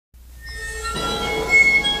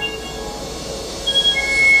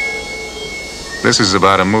This is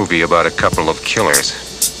about a movie about a couple of killers.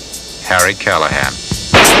 Harry Callahan.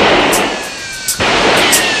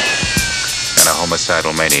 And a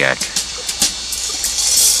homicidal maniac.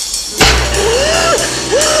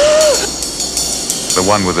 The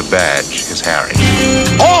one with the badge is Harry.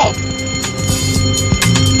 Oh!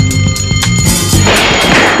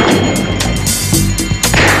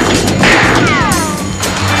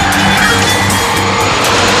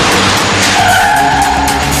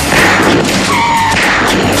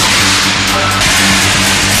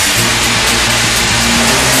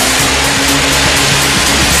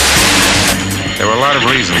 There were a lot of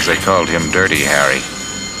reasons they called him Dirty Harry.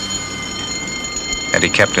 And he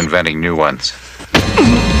kept inventing new ones.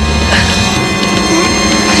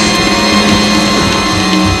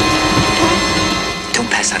 Don't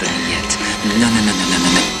pass out on me yet. No.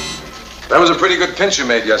 That was a pretty good pinch you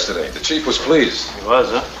made yesterday. The chief was pleased. He was,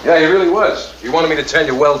 huh? Yeah, he really was. He wanted me to tell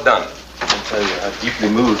you well done. I'll tell you how deeply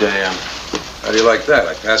moved I am. How do you like that?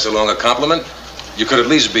 I pass along a compliment? You could at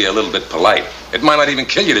least be a little bit polite. It might not even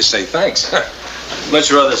kill you to say thanks.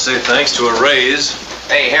 Much rather say thanks to a raise.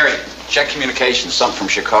 Hey, Harry, check communications. Something from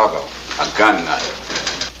Chicago. A gun nut.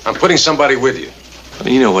 I'm putting somebody with you. Well,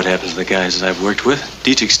 you know what happens to the guys that I've worked with.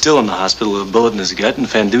 Dietrich's still in the hospital with a bullet in his gut, and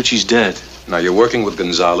Fanducci's dead. Now, you're working with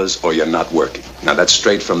Gonzalez or you're not working. Now, that's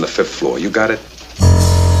straight from the 5th floor. You got it?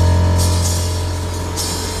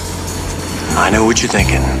 I know what you're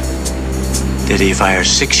thinking. Did he fire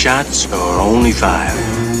 6 shots or only 5?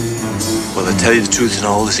 Well, to tell you the truth, in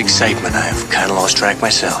all this excitement, I've kind of lost track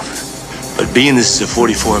myself. But being this is a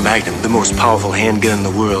 .44 Magnum, the most powerful handgun in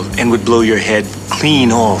the world, and would blow your head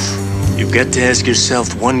clean off, you've got to ask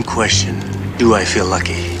yourself one question. Do I feel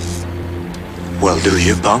lucky? Well, do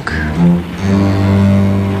you, punk?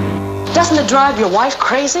 Doesn't it drive your wife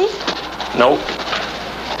crazy? Nope.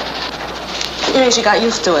 Maybe she got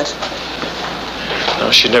used to it. No,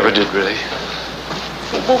 she never did, really.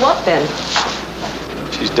 Well, what then?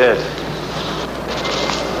 She's dead.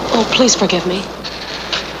 Oh, please forgive me.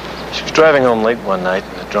 She was driving home late one night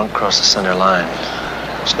and a drunk crossed the center line.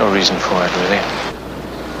 There's no reason for it, really.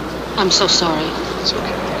 I'm so sorry. It's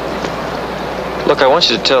okay. Look, I want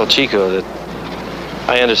you to tell Chico that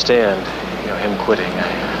I understand, him quitting.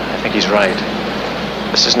 I think he's right.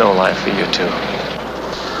 This is no life for you two.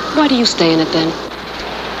 Why do you stay in it then?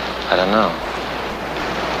 I don't know.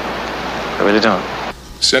 I really don't.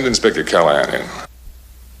 Send Inspector Callahan in.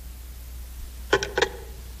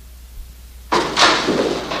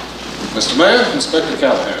 Mr. Mayor, Inspector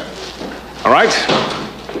Callahan. All right,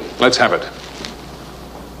 let's have it.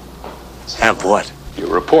 Have what? Your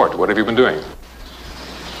report. What have you been doing?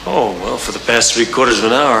 Oh, well, for the past 3/4 of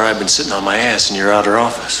an hour, I've been sitting on my ass in your outer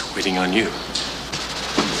office, waiting on you.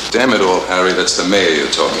 Damn it all, Harry, that's the mayor you're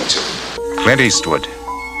talking to. Clint Eastwood.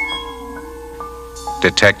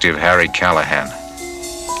 Detective Harry Callahan.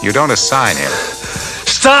 You don't assign him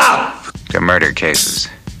Stop! to murder cases.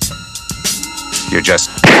 You just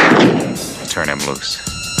turn him loose.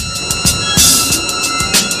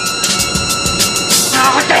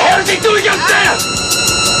 Now, what the hell is he doing up there?